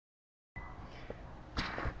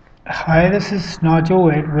Hi, this is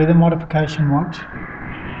Nigel at Weather Modification Watch,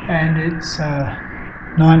 and it's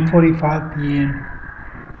 9:45 p.m.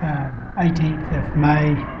 18th of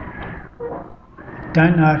May.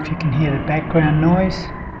 Don't know if you can hear the background noise,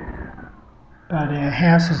 but our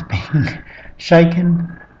house is being shaken,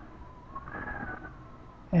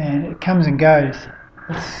 and it comes and goes.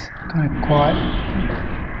 It's kind of quiet.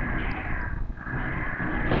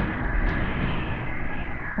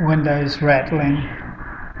 Windows rattling.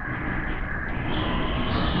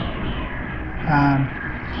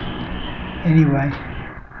 Anyway,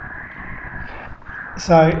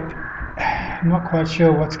 so I'm not quite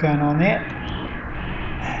sure what's going on there.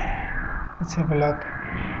 Let's have a look.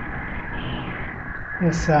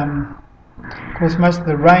 This, of course, most of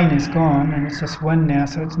the rain is gone, and it's just wind now,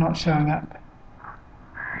 so it's not showing up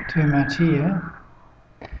too much here.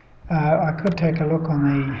 I could take a look on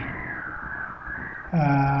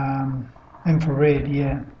the infrared.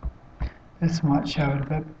 Yeah, this might show it a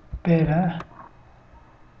bit better.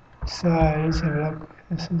 So let's have a look.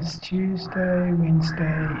 This is Tuesday,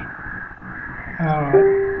 Wednesday.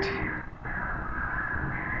 Alright,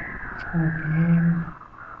 4 p.m.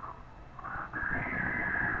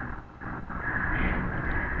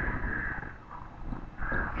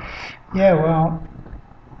 Yeah, well,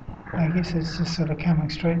 I guess it's just sort of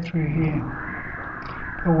coming straight through here.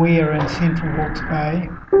 But we are in Central Hawke's Bay,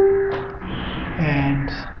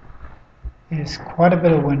 and there's quite a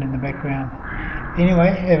bit of wind in the background.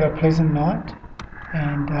 Anyway, have a pleasant night,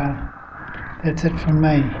 and that's it from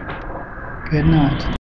me. Good night.